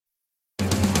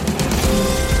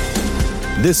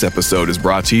This episode is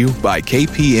brought to you by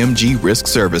KPMG Risk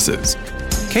Services.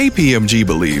 KPMG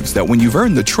believes that when you've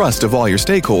earned the trust of all your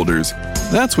stakeholders,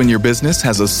 that's when your business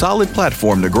has a solid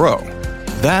platform to grow.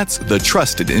 That's the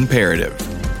trusted imperative.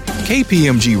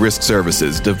 KPMG Risk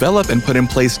Services develop and put in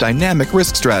place dynamic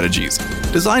risk strategies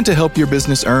designed to help your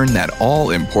business earn that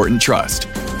all-important trust.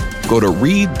 Go to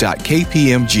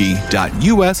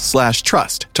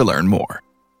read.kpmg.us/trust to learn more.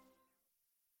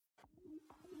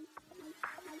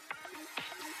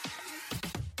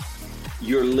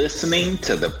 You're listening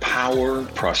to the Power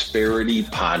Prosperity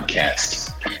Podcast.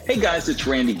 Hey guys, it's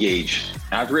Randy Gage.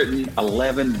 I've written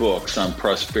 11 books on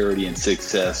prosperity and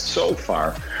success so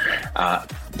far.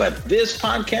 But this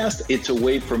podcast, it's a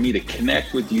way for me to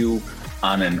connect with you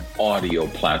on an audio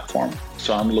platform.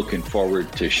 So I'm looking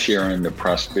forward to sharing the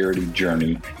prosperity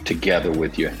journey together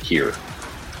with you here.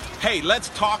 Hey, let's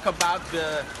talk about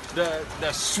the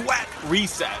sweat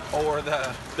reset or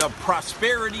the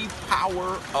prosperity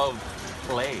power of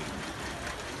play.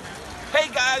 Hey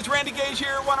guys, Randy Gage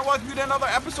here. I want to welcome you to another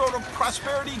episode of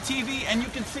Prosperity TV. And you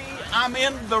can see I'm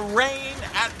in the rain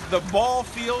at the ball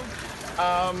field.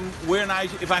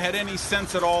 If I had any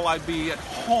sense at all, I'd be at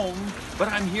home.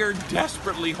 But I'm here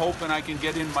desperately hoping I can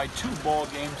get in my 2 ball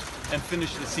games and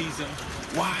finish the season.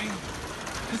 Why?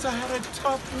 Because I had a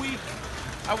tough week.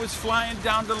 I was flying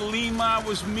down to Lima. I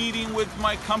was meeting with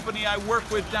my company I work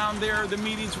with down there. The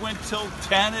meetings went till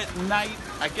 10 at night.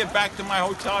 I get back to my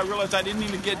hotel. I realized I didn't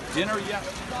even get dinner yet.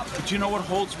 But you know what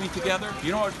holds me together?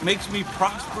 You know what makes me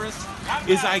prosperous?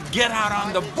 Is I get out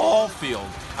on the ball field.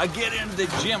 I get in the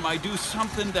gym. I do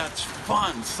something that's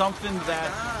fun, something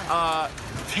that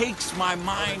takes my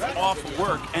mind off of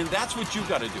work. And that's what you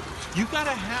got to do. You got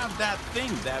to have that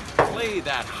thing, that play,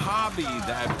 that hobby,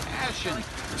 that passion,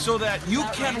 so that you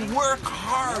can work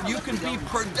hard, you can be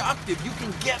productive, you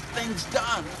can get things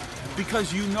done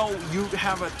because you know you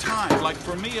have a time. Like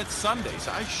for me, it's Sundays.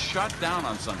 I shut down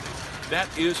on Sundays. That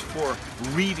is for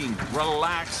reading,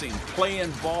 relaxing,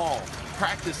 playing ball,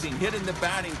 practicing, hitting the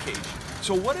batting cage.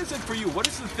 So what is it for you? What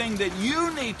is the thing that you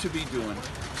need to be doing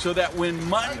so that when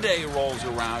Monday rolls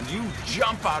around, you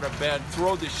jump out of bed,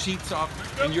 throw the sheets off,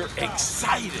 and you're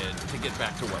excited to get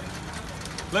back to work?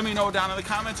 Let me know down in the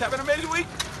comments. Have an amazing week.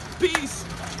 Peace.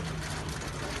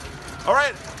 All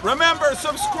right, remember,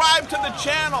 subscribe to the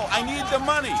channel. I need the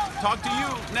money. Talk to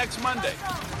you next Monday.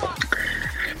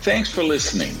 Thanks for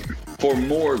listening. For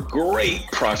more great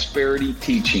prosperity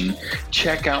teaching,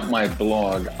 check out my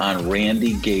blog on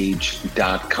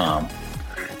randygage.com.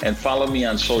 And follow me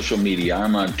on social media.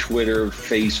 I'm on Twitter,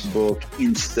 Facebook,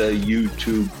 Insta,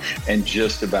 YouTube, and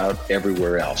just about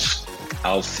everywhere else.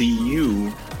 I'll see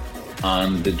you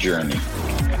on the journey.